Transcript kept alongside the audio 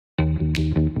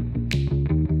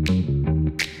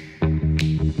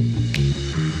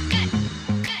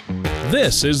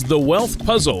This is The Wealth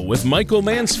Puzzle with Michael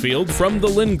Mansfield from the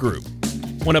Lynn Group.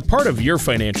 When a part of your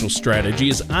financial strategy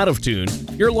is out of tune,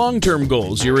 your long-term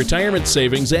goals, your retirement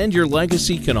savings, and your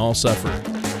legacy can all suffer.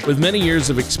 With many years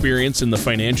of experience in the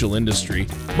financial industry,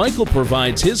 Michael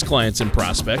provides his clients and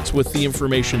prospects with the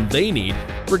information they need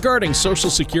regarding Social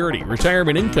Security,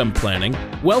 retirement income planning,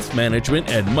 wealth management,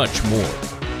 and much more.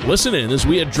 Listen in as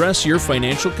we address your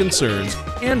financial concerns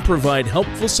and provide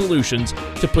helpful solutions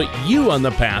to put you on the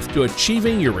path to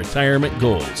achieving your retirement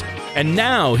goals. And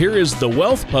now, here is The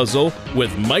Wealth Puzzle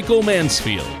with Michael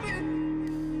Mansfield.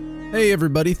 Hey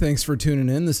everybody, thanks for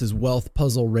tuning in. This is Wealth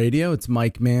Puzzle Radio. It's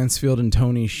Mike Mansfield and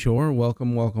Tony Shore.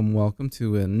 Welcome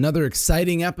to another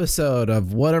exciting episode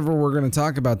of whatever we're going to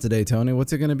talk about today, Tony.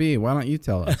 What's it going to be? Why don't you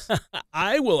tell us?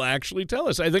 I will actually tell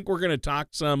us. I think we're going to talk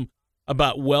some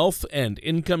about wealth and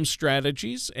income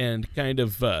strategies and kind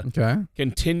of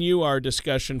continue our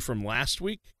discussion from last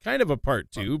week. Kind of a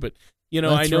part two, but you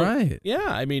know, That's right. Yeah,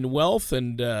 I mean, wealth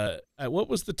and what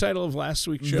was the title of last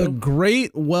week's show? The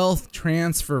Great Wealth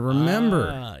Transfer.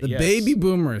 Remember, the baby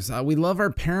boomers. We love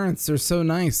our parents. They're so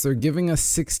nice. They're giving us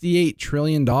 $68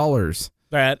 trillion.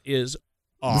 That is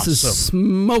awesome. This is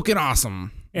smoking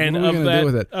awesome. And what are we gonna do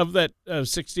with it? Of that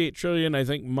 $68 trillion, I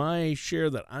think my share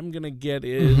that I'm going to get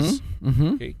is,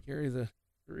 okay, carry the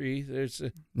three. There's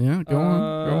a, go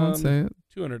on, say it.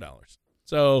 $200.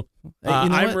 So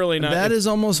I'm really not. That is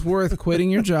almost worth quitting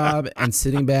your job and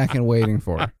sitting back and waiting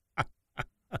for.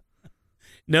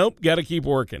 Nope, got to keep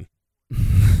working.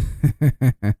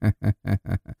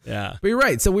 Yeah. But you're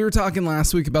right. So we were talking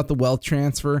last week about the wealth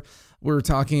transfer. We were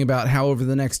talking about how over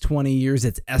the next 20 years,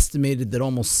 it's estimated that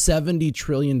almost $70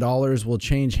 trillion will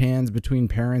change hands between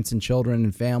parents and children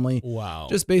and family. Wow.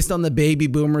 Just based on the baby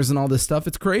boomers and all this stuff.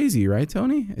 It's crazy, right,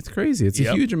 Tony? It's crazy. It's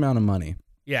a huge amount of money.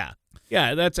 Yeah.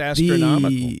 Yeah, that's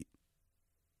astronomical.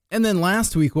 And then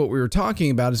last week, what we were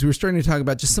talking about is we were starting to talk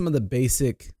about just some of the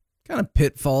basic kind of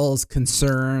pitfalls,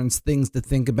 concerns, things to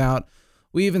think about.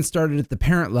 We even started at the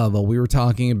parent level. We were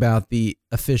talking about the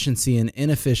efficiency and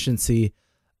inefficiency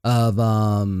of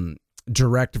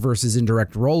direct versus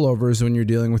indirect rollovers when you're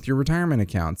dealing with your retirement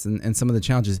accounts and some of the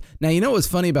challenges. Now, you know what's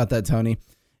funny about that, Tony,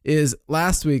 is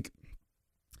last week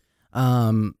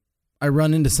I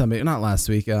run into somebody, not last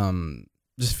week,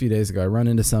 just a few days ago, I run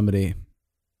into somebody.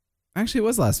 Actually, it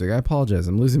was last week. I apologize.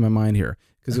 I'm losing my mind here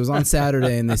because it was on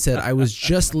Saturday and they said, I was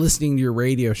just listening to your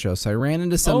radio show. So I ran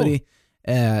into somebody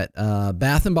at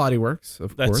Bath and Body Works,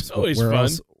 of course. That's always fun.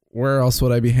 Where else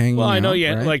would I be hanging out? Well, I know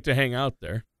you right? like to hang out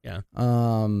there. Yeah.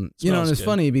 And it's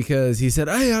funny because he said,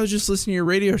 hey, I was just listening to your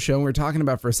radio show and we were talking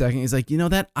about for a second. He's like, you know,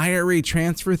 that IRA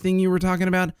transfer thing you were talking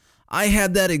about? I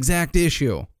had that exact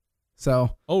issue.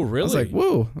 So, oh, really? I was like,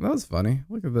 whoa, that was funny.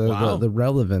 Look at the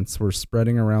relevance we're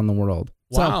spreading around the world.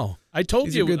 Wow. So, I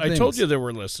told you there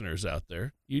were listeners out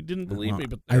there. You didn't believe me,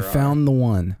 but there found the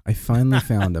one. I finally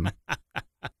found him.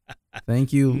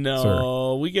 Thank you,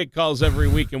 sir. We get calls every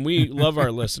week, and we love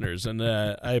our listeners. And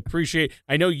I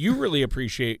know you really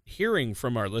appreciate hearing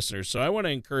from our listeners. So I want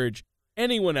to encourage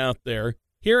anyone out there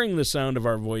hearing the sound of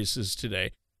our voices today,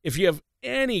 if you have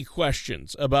any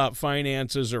questions about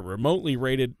finances or remotely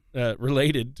related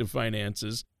to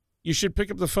finances, you should pick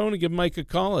up the phone and give Mike a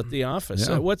call at the office.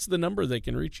 Yeah. What's the number they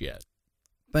can reach you at?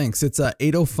 Thanks. It's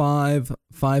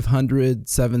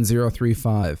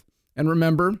 805-500-7035. And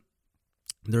remember,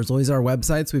 there's always our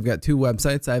websites. We've got two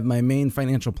websites. I have my main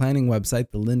financial planning website,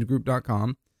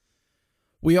 thelindgroup.com.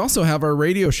 We also have our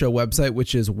radio show website,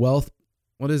 which is It's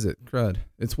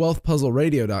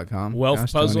wealthpuzzleradio.com.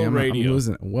 Wealth Puzzle Radio. I'm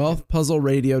losing it.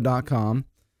 Wealthpuzzleradio.com.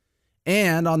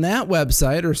 And on that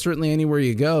website, or certainly anywhere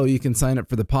you go, you can sign up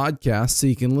for the podcast so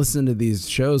you can listen to these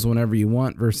shows whenever you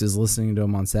want versus listening to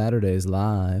them on Saturdays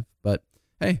live. But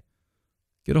hey,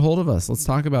 get a hold of us. Let's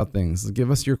talk about things.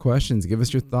 Give us your questions. Give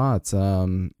us your thoughts.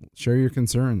 Share your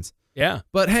concerns. Yeah.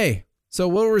 But hey, so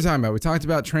what were we talking about? We talked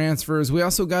about transfers. We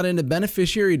also got into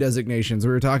beneficiary designations.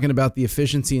 We were talking about the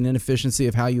efficiency and inefficiency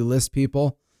of how you list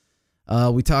people.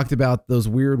 We talked about those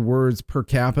weird words, per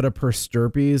capita, per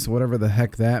stirpes, whatever the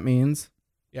heck that means.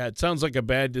 Yeah, it sounds like a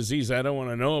bad disease. I don't want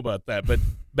to know about that. But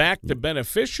back to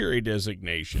beneficiary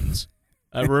designations.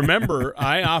 Remember,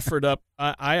 I offered to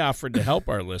help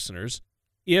our listeners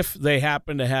if they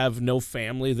happen to have no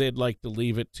family they'd like to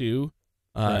leave it to,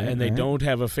 and they don't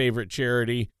have a favorite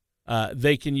charity.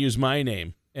 They can use my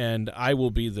name, and I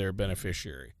will be their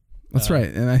beneficiary. That's right.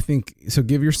 And I think, so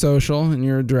give your social and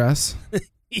your address.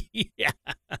 Yeah.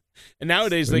 And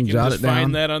nowadays they can just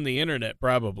find that on the internet,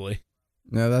 probably.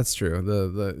 No, that's true.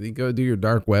 You go do your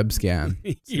dark web scan.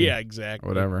 Yeah, exactly.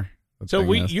 Whatever. So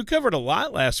you covered a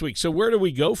lot last week. So where do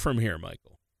we go from here,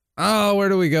 Michael? Oh, where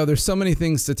do we go? There's so many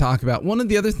things to talk about. One of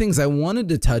the other things I wanted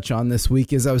to touch on this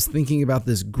week is I was thinking about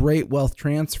this great wealth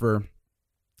transfer.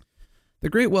 The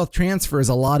great wealth transfer is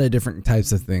a lot of different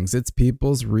types of things. It's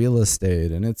people's real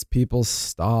estate, and it's people's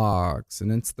stocks,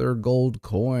 and it's their gold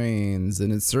coins,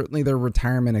 and it's certainly their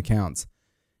retirement accounts.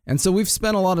 And so we've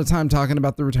spent a lot of time talking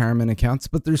about the retirement accounts,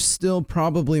 but there's still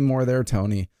probably more there,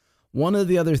 Tony. One of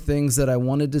the other things that I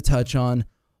wanted to touch on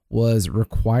was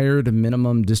required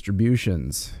minimum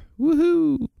distributions.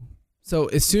 Woohoo! So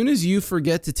as soon as you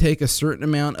forget to take a certain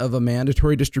amount of a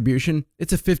mandatory distribution,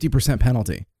 it's a 50%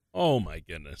 penalty. Oh my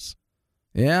goodness.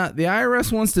 Yeah, the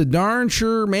IRS wants to darn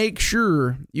sure make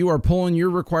sure you are pulling your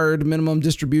required minimum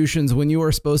distributions when you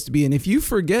are supposed to be. And if you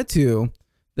forget to,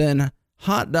 then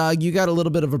hot dog, you got a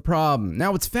little bit of a problem.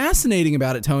 Now, what's fascinating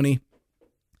about it, Tony,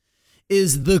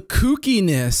 is the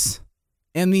kookiness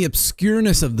and the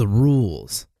obscureness of the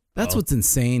rules. That's what's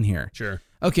insane here. Sure.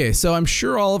 Okay, so I'm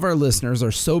sure all of our listeners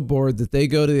are so bored that they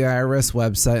go to the IRS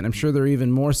website, and I'm sure they're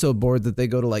even more so bored that they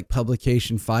go to like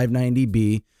publication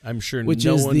 590B. I'm sure which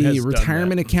no is one the has retirement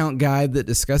done that. account guide that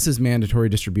discusses mandatory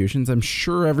distributions. I'm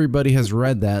sure everybody has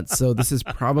read that, so this is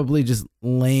probably just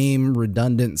lame,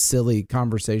 redundant, silly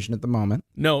conversation at the moment.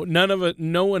 No, none of it.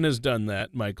 No one has done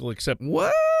that, Michael, except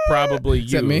What? probably you.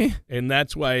 Except me? And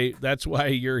that's why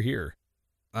you're here.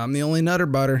 I'm the only nutter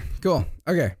butter. Cool.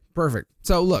 Okay, perfect.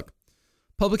 So look,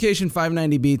 publication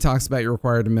 590B talks about your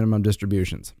required minimum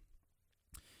distributions.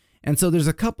 And so there's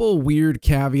a couple weird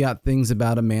caveat things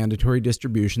about a mandatory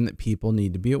distribution that people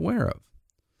need to be aware of.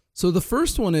 So the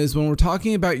first one is when we're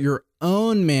talking about your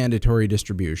own mandatory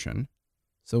distribution.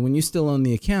 So when you still own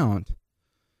the account,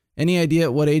 any idea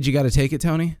at what age you got to take it,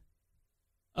 Tony?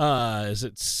 Is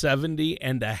it 70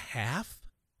 and a half?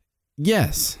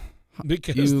 Yes.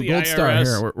 Because the gold IRS, star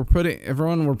here.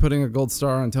 We're putting a gold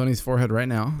star on Tony's forehead right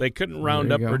now. they couldn't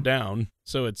round up or down,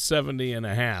 so it's 70 and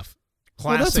a half.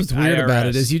 Well, Classic that's what's weird IRS. about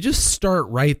it is you just start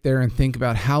right there and think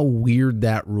about how weird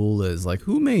that rule is. Like,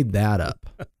 who made that up?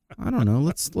 I don't know.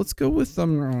 Let's go with how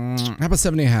about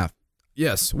 70 and a half?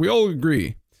 Yes, we all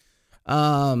agree.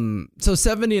 So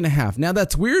 70 and a half. Now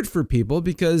that's weird for people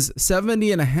because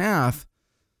 70 and a half,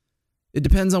 it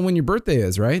depends on when your birthday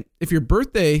is, right? If your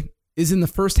birthday is in the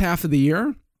first half of the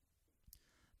year,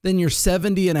 then your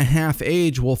 70 and a half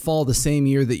age will fall the same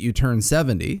year that you turn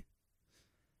 70.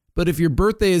 But if your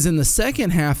birthday is in the second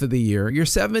half of the year, your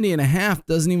 70 and a half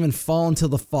doesn't even fall until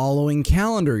the following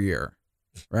calendar year,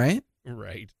 right?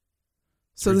 Right.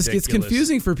 So this gets ridiculous.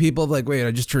 confusing for people like, wait,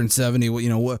 I just turned 70.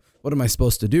 What am I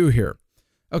supposed to do here?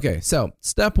 Okay, so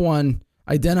step one,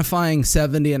 identifying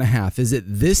 70 and a half. Is it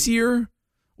this year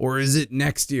or is it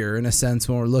next year in a sense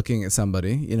when we're looking at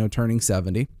somebody, turning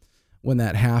 70, when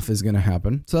that half is going to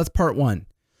happen? So that's part one.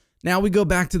 Now we go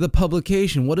back to the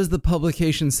publication. What does the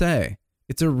publication say?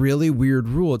 It's a really weird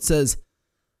rule. It says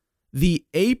the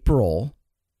April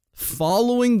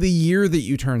following the year that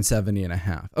you turn 70 and a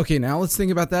half. Okay, now let's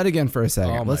think about that again for a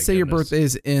second. Oh, let's say your birthday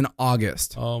is in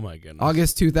August. Oh my goodness.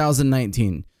 August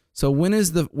 2019. So when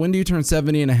do you turn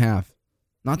 70 and a half?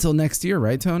 Not till next year,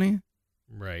 right, Tony?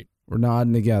 Right. We're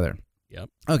nodding together. Yep.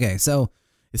 Okay, so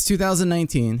it's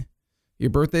 2019.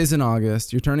 Your birthday's in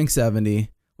August. You're turning 70.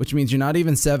 Which means you're not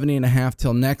even 70 and a half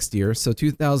till next year. So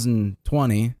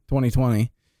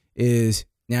 2020 is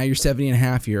now your 70 and a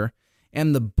half year.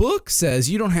 And the book says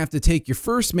you don't have to take your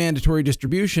first mandatory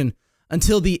distribution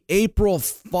until the April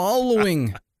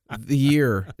following the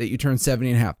year that you turn 70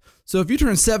 and a half. So if you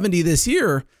turn 70 this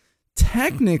year,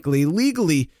 technically,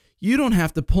 legally, you don't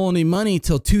have to pull any money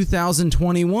till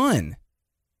 2021.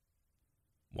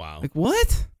 Wow. Like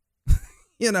what?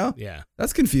 Yeah.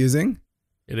 That's confusing.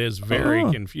 It is very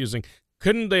confusing.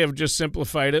 Couldn't they have just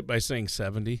simplified it by saying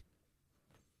 70?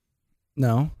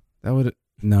 No,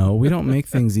 we don't make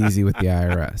things easy with the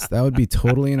IRS. That would be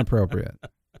totally inappropriate.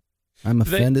 I'm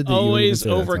offended that you would even say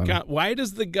that, Tony. Why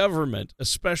does the government,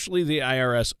 especially the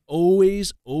IRS,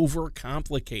 always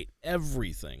overcomplicate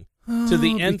everything to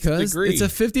the nth Because degree? it's a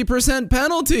 50%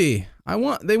 penalty.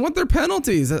 They want their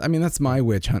penalties. I mean, that's my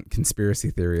witch hunt conspiracy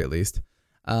theory, at least.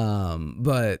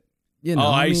 But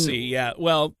I see. Yeah.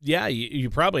 Well, yeah,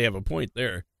 you probably have a point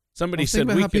there. Somebody said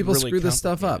think about we how could people really screw this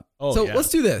stuff up. Oh, Let's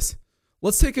do this.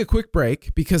 Let's take a quick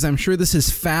break because I'm sure this is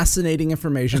fascinating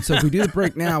information. So if we do the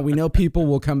break now, we know people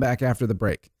will come back after the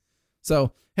break.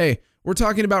 So, hey, we're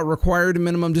talking about required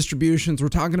minimum distributions. We're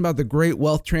talking about the great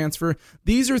wealth transfer.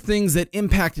 These are things that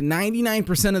impact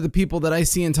 99% of the people that I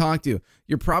see and talk to.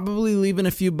 You're probably leaving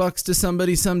a few bucks to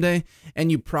somebody someday,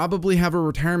 and you probably have a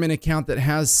retirement account that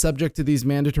has subject to these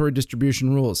mandatory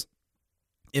distribution rules.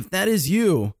 If that is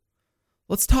you,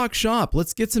 let's talk shop.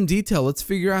 Let's get some detail. Let's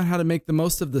figure out how to make the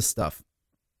most of this stuff.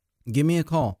 give me a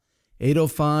call.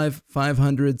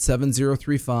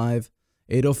 805-500-7035,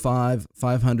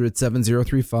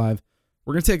 805-500-7035.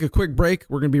 We're going to take a quick break.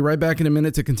 We're going to be right back in a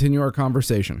minute to continue our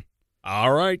conversation.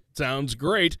 All right, sounds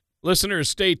great. Listeners,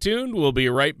 stay tuned. We'll be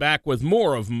right back with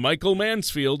more of Michael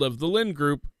Mansfield of the Lind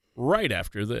Group right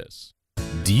after this.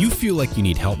 Do you feel like you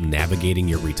need help navigating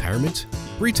your retirement?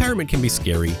 Retirement can be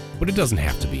scary, but it doesn't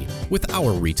have to be. With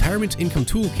our Retirement Income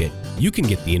Toolkit, you can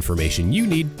get the information you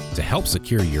need to help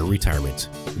secure your retirement.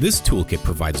 This toolkit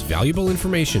provides valuable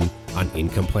information on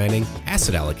income planning,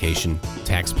 asset allocation,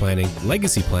 tax planning,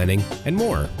 legacy planning, and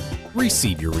more.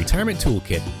 Receive your Retirement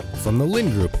Toolkit from the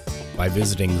Lind Group by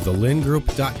visiting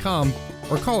thelindgroup.com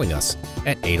or calling us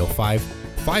at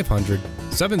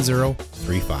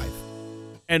 805-500-7035.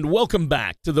 And welcome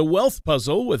back to the Wealth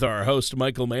Puzzle with our host,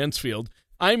 Michael Mansfield.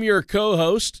 I'm your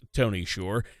co-host, Tony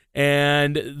Shore,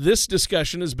 and this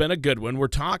discussion has been a good one. We're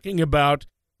talking about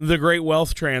the great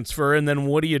wealth transfer, and then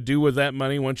what do you do with that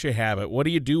money once you have it? What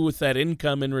do you do with that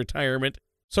income in retirement?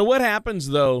 So what happens,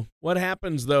 though,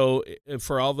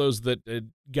 for all those that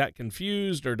got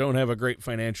confused or don't have a great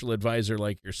financial advisor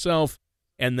like yourself,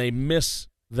 and they miss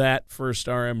that first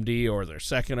RMD or their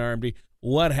second RMD,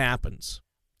 what happens?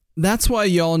 That's why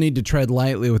y'all need to tread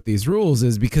lightly with these rules,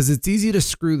 is because it's easy to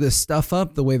screw this stuff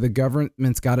up the way the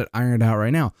government's got it ironed out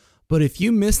right now. But if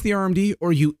you miss the RMD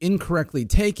or you incorrectly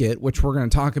take it, which we're going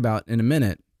to talk about in a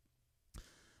minute,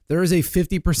 there is a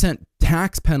 50%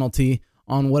 tax penalty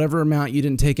on whatever amount you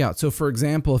didn't take out. So for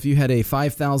example, if you had a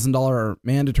 $5,000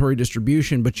 mandatory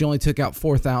distribution, but you only took out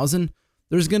 $4,000,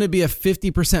 there's going to be a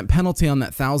 50% penalty on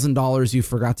that $1,000 you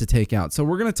forgot to take out. So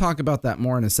we're going to talk about that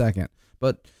more in a second.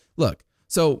 But look,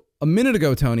 so a minute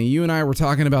ago, Tony, you and I were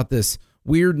talking about this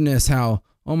weirdness, how,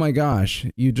 oh my gosh,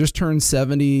 you just turned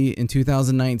 70 in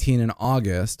 2019 in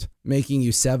August, making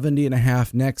you 70 and a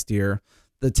half next year.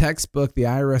 The textbook, the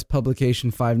IRS publication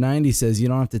 590, says you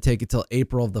don't have to take it till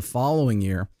April of the following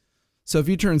year. So if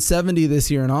you turn 70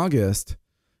 this year in August,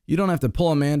 you don't have to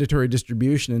pull a mandatory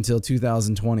distribution until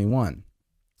 2021.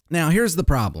 Now, here's the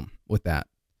problem with that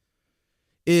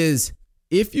is,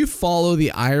 if you follow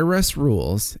the IRS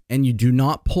rules and you do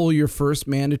not pull your first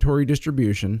mandatory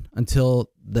distribution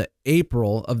until the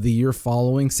April of the year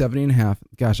following 70 and a half,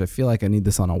 gosh, I feel like I need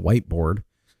this on a whiteboard.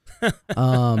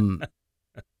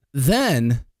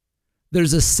 Then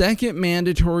there's a second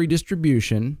mandatory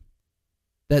distribution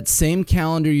that same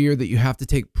calendar year that you have to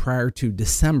take prior to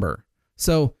December.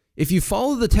 So if you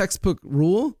follow the textbook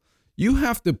rule, you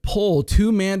have to pull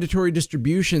 2 mandatory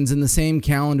distributions in the same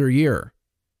calendar year.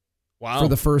 Wow. For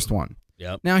the first one.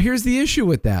 Yep. Now, here's the issue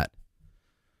with that.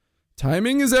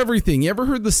 Timing is everything. You ever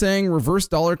heard the saying reverse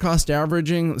dollar cost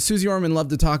averaging? Susie Orman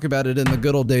loved to talk about it in the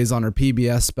good old days on her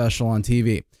PBS special on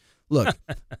TV. Look,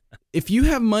 if you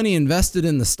have money invested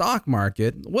in the stock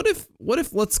market, what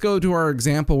if let's go to our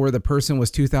example where the person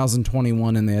was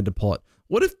 2021 and they had to pull it.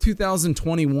 What if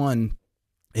 2021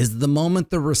 is the moment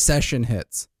the recession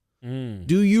hits?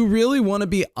 Do you really want to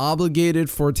be obligated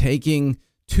for taking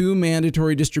 2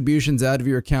 mandatory distributions out of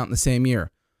your account in the same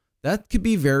year? That could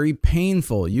be very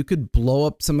painful. You could blow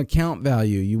up some account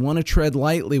value. You want to tread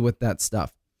lightly with that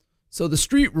stuff. So the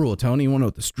street rule, Tony, you want to know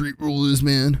what the street rule is,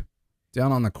 man?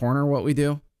 Down on the corner, what we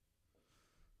do?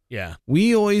 Yeah.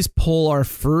 We always pull our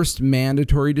first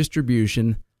mandatory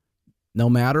distribution, no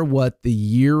matter what, the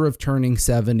year of turning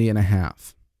 70 and a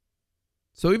half.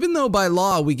 So even though by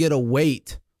law we get a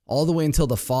wait all the way until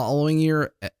the following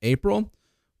year, April,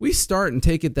 we start and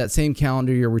take it that same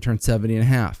calendar year we turn 70 and a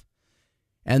half.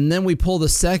 And then we pull the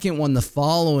second one the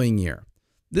following year.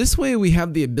 This way we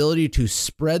have the ability to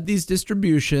spread these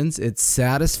distributions. It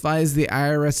satisfies the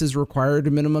IRS's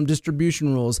required minimum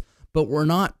distribution rules, but we're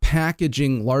not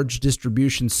packaging large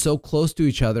distributions so close to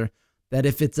each other that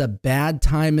if it's a bad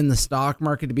time in the stock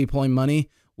market to be pulling money,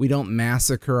 we don't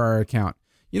massacre our account.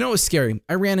 You know, it was scary.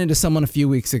 I ran into someone a few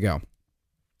weeks ago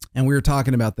and we were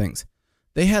talking about things.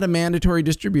 They had a mandatory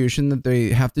distribution that they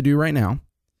have to do right now.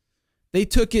 They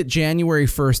took it January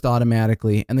 1st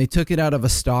automatically, and they took it out of a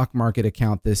stock market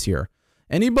account this year.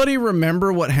 Anybody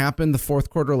remember what happened the fourth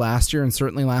quarter last year and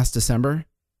certainly last December? Do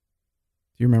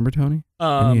you remember, Tony?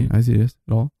 Any ideas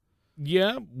at all?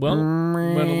 Yeah, well,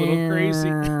 went a little crazy.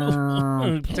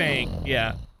 Tank,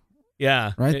 yeah.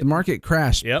 Yeah. Right? The market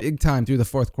crashed big time through the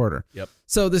fourth quarter. Yep.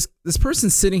 So this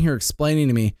person's sitting here explaining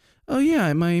to me, oh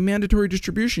yeah, my mandatory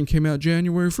distribution came out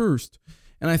January 1st.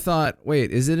 And I thought, wait,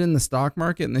 is it in the stock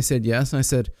market? And they said yes. And I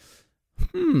said,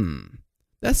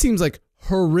 that seems like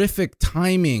horrific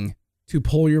timing to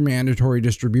pull your mandatory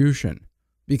distribution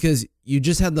because you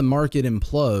just had the market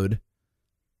implode.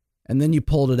 and then you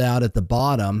pulled it out at the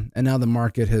bottom, and now the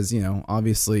market has,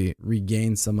 obviously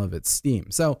regained some of its steam.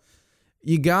 So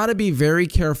you got to be very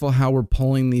careful how we're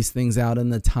pulling these things out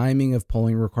and the timing of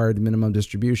pulling required minimum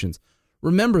distributions.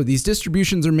 Remember, these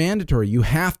distributions are mandatory. You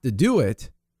have to do it,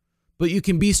 but you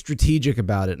can be strategic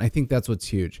about it. And I think that's what's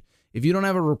huge. If you don't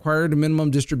have a required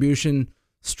minimum distribution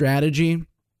strategy,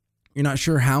 you're not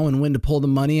sure how and when to pull the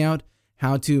money out,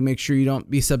 how to make sure you don't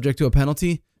be subject to a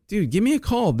penalty, dude, give me a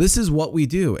call. This is what we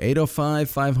do.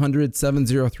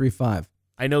 805-500-7035.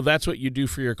 I know that's what you do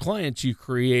for your clients. You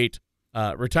create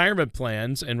retirement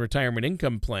plans and retirement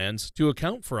income plans to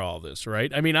account for all this,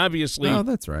 right? I mean, obviously, oh,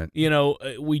 that's right. We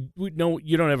know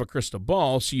you don't have a crystal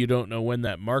ball, so you don't know when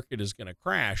that market is going to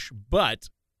crash, but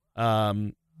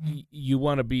you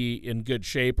want to be in good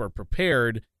shape or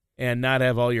prepared and not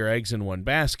have all your eggs in one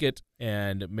basket,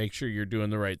 and make sure you're doing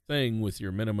the right thing with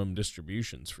your minimum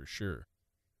distributions for sure.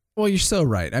 Well, you're so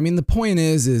right. I mean, the point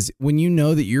is when you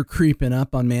know that you're creeping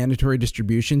up on mandatory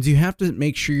distributions, you have to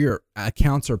make sure your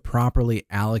accounts are properly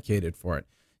allocated for it.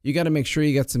 You got to make sure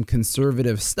you got some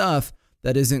conservative stuff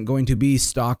that isn't going to be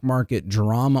stock market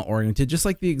drama oriented, just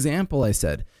like the example I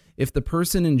said. If the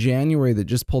person in January that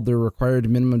just pulled their required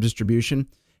minimum distribution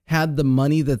had the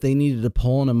money that they needed to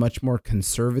pull in a much more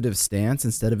conservative stance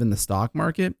instead of in the stock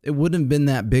market, it wouldn't have been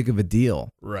that big of a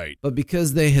deal. Right. But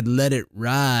because they had let it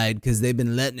ride, because they've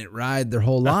been letting it ride their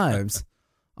whole lives,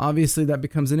 obviously that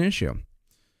becomes an issue.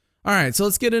 All right, so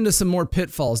let's get into some more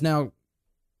pitfalls. Now,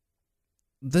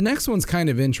 the next one's kind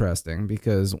of interesting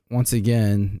because, once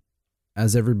again,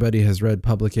 as everybody has read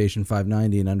Publication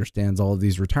 590 and understands all of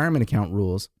these retirement account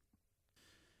rules,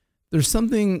 there's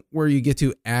something where you get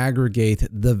to aggregate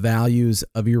the values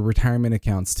of your retirement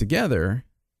accounts together,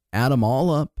 add them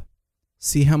all up,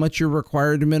 see how much your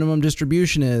required minimum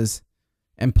distribution is,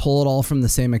 and pull it all from the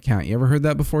same account. You ever heard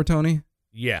that before, Tony?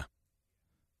 Yeah.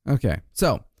 Okay,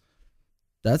 so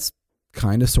that's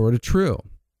kind of sort of true.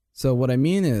 So what I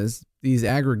mean is these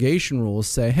aggregation rules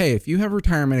say, hey, if you have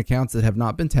retirement accounts that have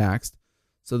not been taxed,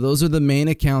 so those are the main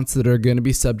accounts that are going to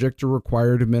be subject to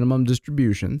required minimum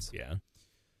distributions. Yeah.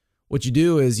 What you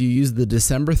do is you use the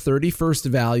December 31st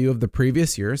value of the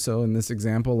previous year. So in this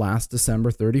example, last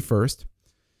December 31st,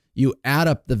 you add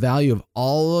up the value of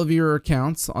all of your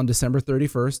accounts on December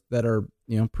 31st that are,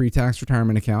 pre-tax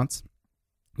retirement accounts.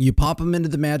 You pop them into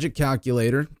the magic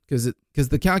calculator because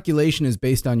the calculation is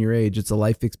based on your age. It's a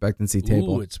life expectancy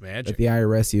table. Ooh, it's magic. That the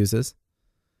IRS uses.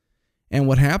 And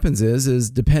what happens is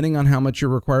depending on how much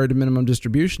your required minimum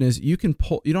distribution is, you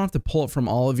don't have to pull it from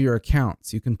all of your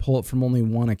accounts. You can pull it from only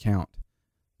one account.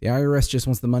 The IRS just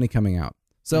wants the money coming out.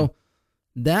 So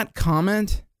that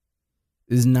comment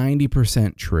is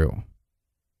 90% true.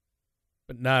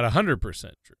 But not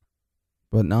 100% true.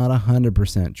 But not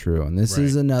 100% true. And this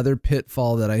is another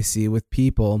pitfall that I see with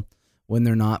people when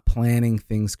they're not planning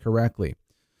things correctly.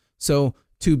 So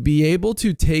to be able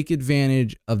to take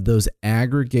advantage of those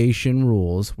aggregation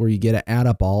rules where you get to add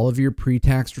up all of your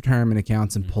pre-tax retirement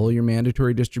accounts and pull your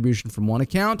mandatory distribution from one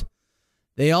account,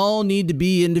 they all need to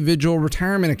be individual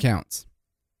retirement accounts.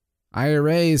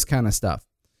 IRAs kind of stuff.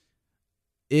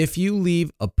 If you leave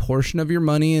a portion of your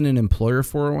money in an employer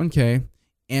 401k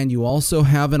and you also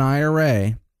have an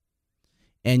IRA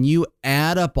and you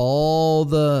add up all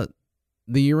the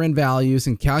year-end values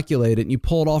and calculate it and you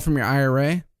pull it all from your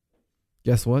IRA,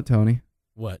 guess what, Tony?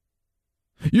 What?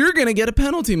 You're going to get a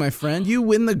penalty, my friend. You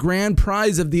win the grand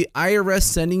prize of the IRS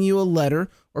sending you a letter,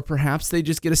 or perhaps they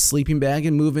just get a sleeping bag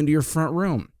and move into your front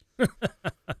room.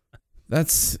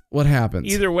 That's what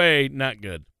happens. Either way, not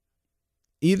good.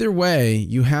 Either way,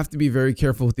 you have to be very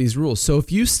careful with these rules. So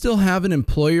if you still have an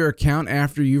employer account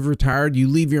after you've retired, you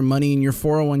leave your money in your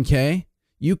 401k,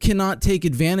 you cannot take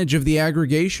advantage of the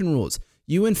aggregation rules.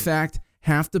 You, in fact,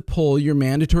 have to pull your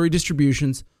mandatory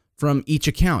distributions from each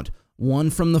account.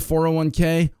 One from the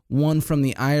 401k, one from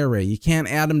the IRA. You can't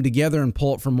add them together and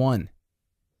pull it from one.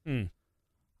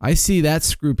 I see that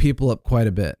screw people up quite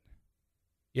a bit.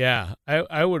 Yeah,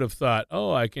 I would have thought,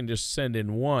 I can just send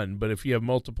in one. But if you have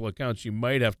multiple accounts, you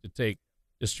might have to take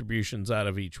distributions out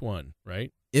of each one,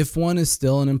 right? If one is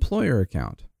still an employer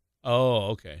account.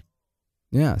 Oh, okay.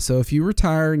 Yeah, so if you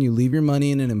retire and you leave your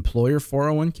money in an employer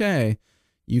 401k,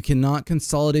 you cannot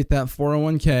consolidate that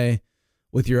 401k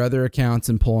with your other accounts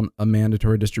and pull a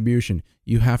mandatory distribution.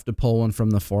 You have to pull one from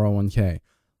the 401k.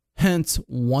 Hence,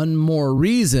 one more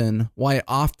reason why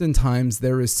oftentimes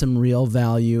there is some real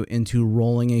value into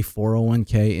rolling a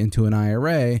 401k into an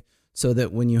IRA so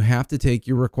that when you have to take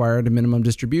your required minimum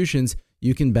distributions,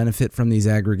 you can benefit from these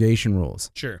aggregation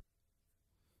rules. Sure.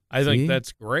 I think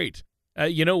that's great.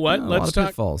 You know what? Yeah, Let's talk.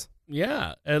 Pitfalls.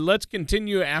 Yeah. Let's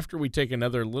continue after we take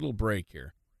another little break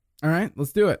here. All right,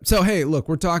 let's do it. So, hey, look,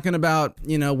 we're talking about,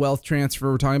 wealth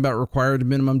transfer. We're talking about required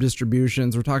minimum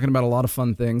distributions. We're talking about a lot of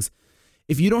fun things.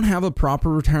 If you don't have a proper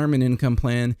retirement income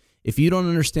plan, if you don't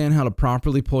understand how to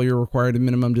properly pull your required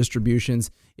minimum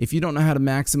distributions, if you don't know how to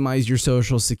maximize your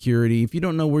Social Security, if you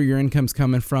don't know where your income's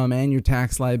coming from and your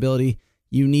tax liability,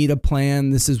 you need a plan.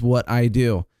 This is what I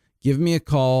do. Give me a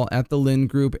call at the Lynn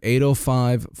Group,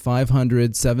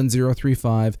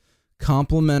 805-500-7035.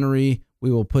 Complimentary. We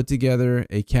will put together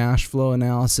a cash flow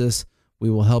analysis.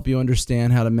 We will help you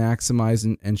understand how to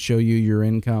maximize and show you your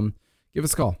income. Give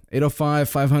us a call,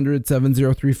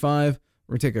 805-500-7035.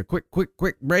 We're going to take a quick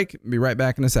break. Be right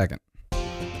back in a second.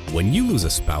 When you lose a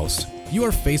spouse, you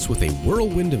are faced with a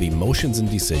whirlwind of emotions and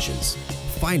decisions.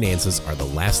 Finances are the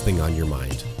last thing on your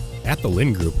mind. At the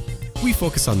Lynn Group, we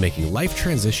focus on making life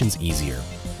transitions easier.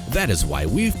 That is why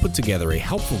we've put together a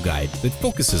helpful guide that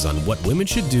focuses on what women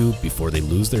should do before they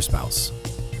lose their spouse.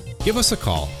 Give us a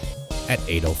call at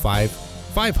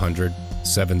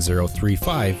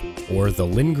 805-500-7035 or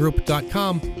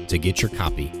thelyngroup.com to get your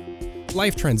copy.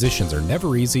 Life transitions are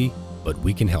never easy, but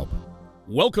we can help.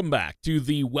 Welcome back to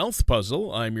the Wealth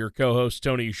Puzzle. I'm your co-host,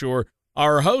 Tony Shore.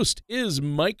 Our host is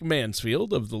Mike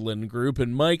Mansfield of the Lynn Group.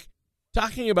 And Mike,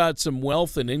 talking about some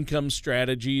wealth and income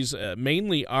strategies,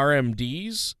 mainly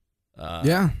RMDs.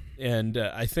 And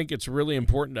I think it's really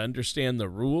important to understand the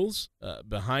rules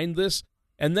behind this.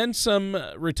 And then some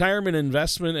retirement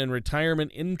investment and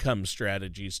retirement income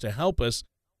strategies to help us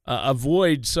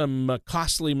avoid some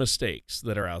costly mistakes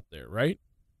that are out there, right?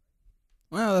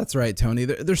 Well, that's right, Tony.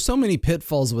 There's so many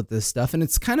pitfalls with this stuff, and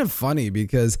it's kind of funny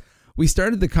because we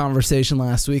started the conversation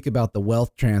last week about the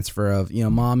wealth transfer of,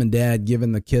 mom and dad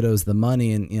giving the kiddos the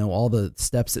money and, all the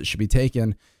steps that should be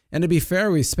taken. And to be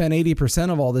fair, we spent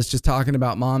 80% of all this just talking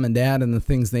about mom and dad and the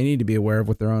things they need to be aware of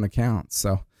with their own accounts.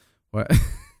 So we're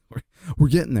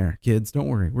getting there, kids. Don't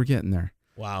worry. We're getting there.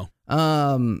 Wow.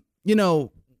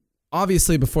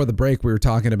 Obviously, before the break, we were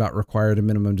talking about required and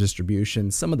minimum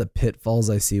distribution, some of the pitfalls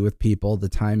I see with people, the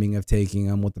timing of taking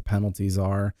them, what the penalties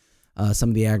are, some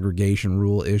of the aggregation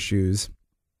rule issues.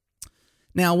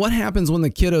 Now, what happens when the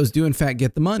kiddos do, in fact,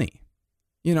 get the money?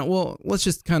 Let's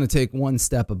just kind of take one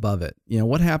step above it.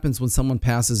 What happens when someone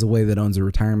passes away that owns a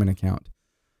retirement account?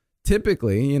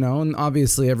 Typically, and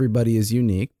obviously everybody is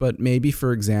unique, but maybe,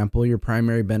 for example, your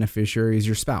primary beneficiary is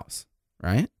your spouse,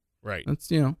 right? Right.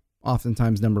 That's,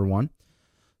 oftentimes number one.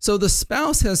 So the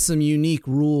spouse has some unique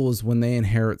rules when they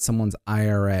inherit someone's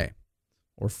IRA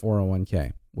or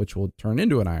 401k, which will turn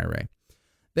into an IRA.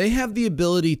 They have the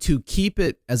ability to keep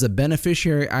it as a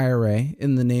beneficiary IRA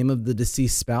in the name of the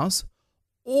deceased spouse,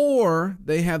 or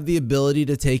they have the ability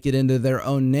to take it into their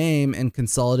own name and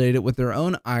consolidate it with their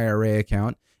own IRA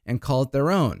account and call it their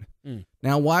own.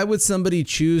 Now, why would somebody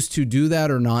choose to do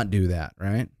that or not do that,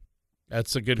 right?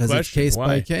 That's a good question. Because it's case Why?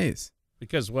 by case.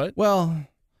 Because what? Well,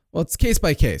 it's case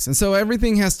by case. And so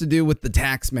everything has to do with the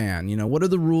tax man. What are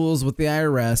the rules with the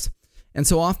IRS? And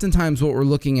so oftentimes what we're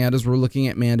looking at is we're looking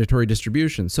at mandatory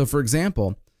distribution. So for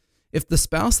example, if the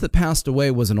spouse that passed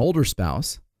away was an older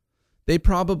spouse, they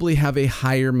probably have a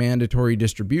higher mandatory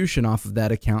distribution off of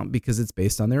that account because it's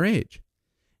based on their age.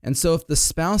 And so if the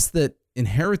spouse that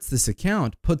inherits this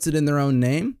account puts it in their own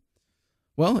name,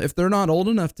 well, if they're not old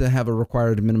enough to have a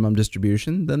required minimum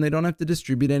distribution, then they don't have to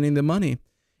distribute any of the money.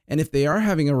 And if they are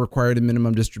having a required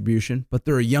minimum distribution, but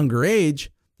they're a younger age,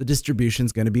 the distribution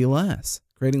is going to be less,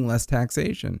 creating less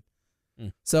taxation.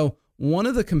 So one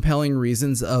of the compelling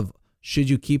reasons of should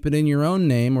you keep it in your own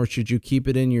name or should you keep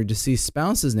it in your deceased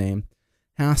spouse's name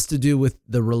has to do with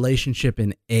the relationship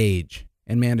in age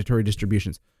and mandatory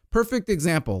distributions. Perfect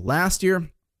example. Last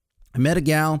year, I met a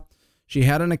gal. She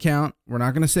had an account. We're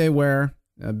not going to say where,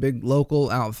 a big local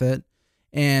outfit.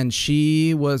 And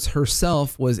she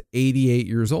herself was 88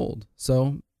 years old.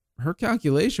 So her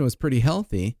calculation was pretty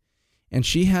healthy. And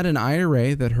she had an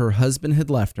IRA that her husband had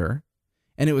left her.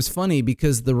 And it was funny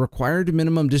because the required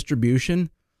minimum distribution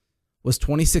was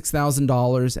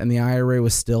 $26,000 and the IRA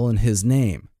was still in his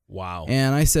name. Wow.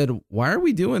 And I said, why are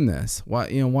we doing this? Why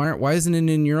isn't it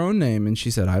in your own name? And she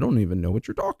said, I don't even know what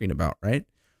you're talking about, right?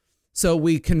 So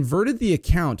we converted the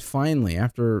account finally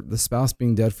after the spouse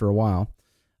being dead for a while.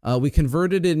 We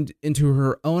converted it into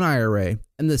her own IRA,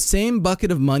 and the same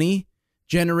bucket of money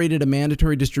generated a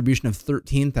mandatory distribution of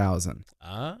 $13,000.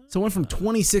 So it went from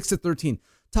 26 to 13.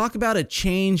 Talk about a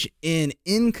change in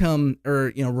income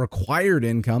or required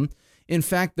income. In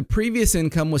fact, the previous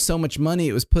income was so much money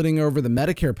it was putting over the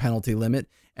Medicare penalty limit,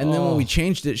 and then when we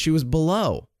changed it, she was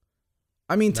below.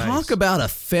 I mean, Nice. Talk about a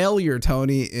failure,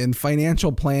 Tony, in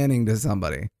financial planning to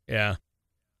somebody. Yeah.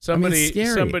 Scary.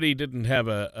 Somebody didn't have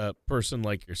a person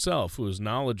like yourself who was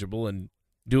knowledgeable and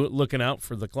do it looking out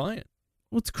for the client.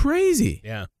 Well, it's crazy.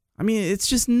 Yeah. I mean, it's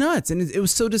just nuts. And it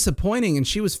was so disappointing. And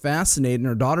she was fascinated. And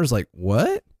her daughter's like,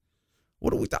 what?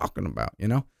 What are we talking about? You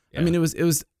know? Yeah. I mean, it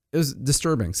was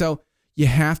disturbing. So you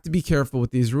have to be careful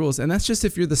with these rules. And that's just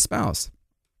if you're the spouse.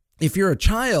 If you're a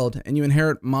child and you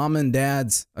inherit mom and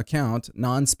dad's account,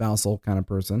 non-spousal kind of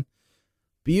person,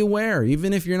 be aware,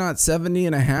 even if you're not 70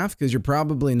 and a half, because you're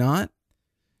probably not,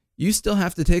 you still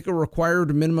have to take a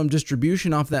required minimum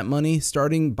distribution off that money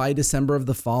starting by December of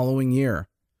the following year.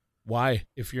 Why,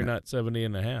 if you're not 70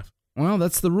 and a half? Well,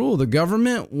 that's the rule. The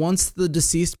government, once the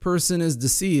deceased person is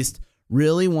deceased,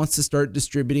 really wants to start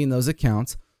distributing those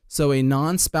accounts. So a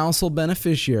non-spousal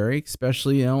beneficiary,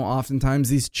 especially, oftentimes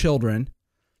these children,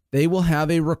 they will have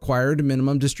a required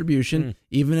minimum distribution,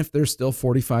 even if they're still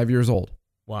 45 years old.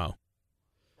 Wow.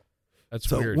 That's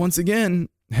so weird. Once again,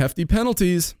 hefty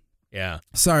penalties. Yeah.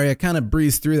 Sorry, I kind of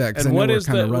breezed through that because I know we're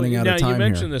kind of running out of time here. Now, you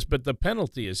mentioned this, but the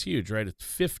penalty is huge, right? It's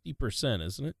 50%,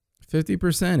 isn't it?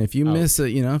 50%. If you miss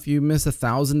if you miss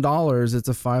 $1,000, it's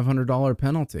a $500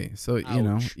 penalty. So,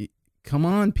 come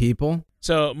on, people.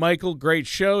 So, Michael, great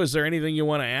show. Is there anything you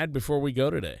want to add before we go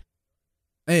today?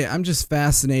 Hey, I'm just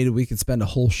fascinated. We could spend a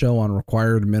whole show on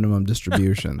required minimum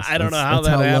distributions. I don't know how that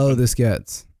happened. That's how low this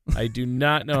gets. I do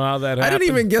not know how that happened. I didn't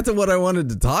even get to what I wanted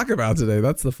to talk about today.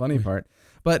 That's the funny part.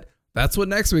 But that's what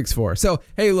next week's for. So,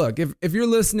 hey, look, if you're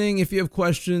listening, if you have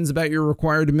questions about your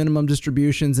required minimum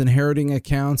distributions, inheriting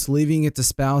accounts, leaving it to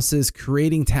spouses,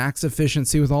 creating tax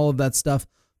efficiency with all of that stuff,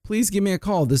 please give me a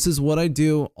call. This is what I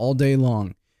do all day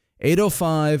long.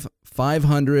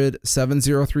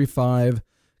 805-500-7035.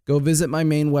 Go visit my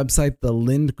main website,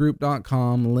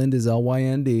 thelindgroup.com. Lind is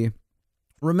Lynd.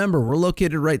 Remember, we're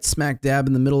located right smack dab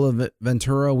in the middle of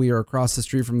Ventura. We are across the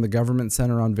street from the Government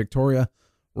Center on Victoria.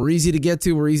 We're easy to get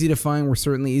to. We're easy to find. We're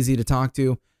certainly easy to talk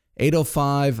to.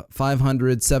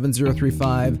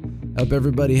 805-500-7035. Hope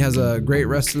everybody has a great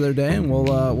rest of their day, and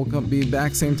we'll be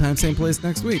back same time, same place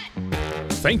next week.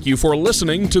 Thank you for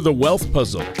listening to The Wealth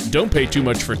Puzzle. Don't pay too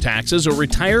much for taxes or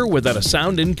retire without a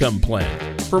sound income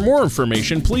plan. For more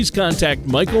information, please contact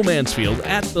Michael Mansfield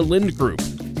at the Lind Group.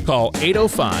 Call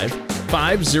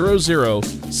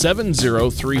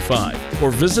 805-500-7035 or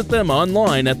visit them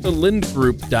online at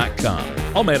thelindgroup.com.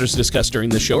 All matters discussed during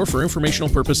this show are for informational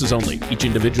purposes only. Each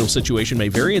individual situation may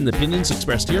vary, and the opinions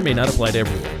expressed here may not apply to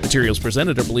everyone. Materials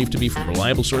presented are believed to be from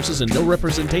reliable sources, and no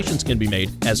representations can be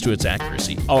made as to its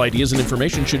accuracy. All ideas and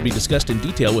information should be discussed in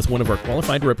detail with one of our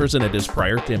qualified representatives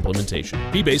prior to implementation.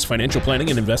 Fee-based financial planning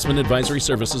and investment advisory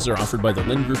services are offered by the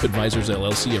Lind Group Advisors,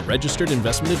 LLC, a registered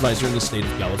investment advisor in the state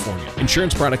of California.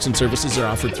 Insurance products and services are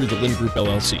offered through the Lind Group,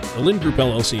 LLC. The Lind Group,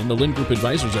 LLC, and the Lind Group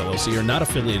Advisors, LLC are not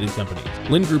affiliated companies.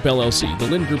 Lind Group, LLC, the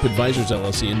Lind Group Advisors,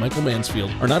 LLC, and Michael Mansfield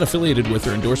are not affiliated with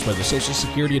or endorsed by the Social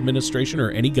Security Administration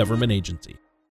or any government agency.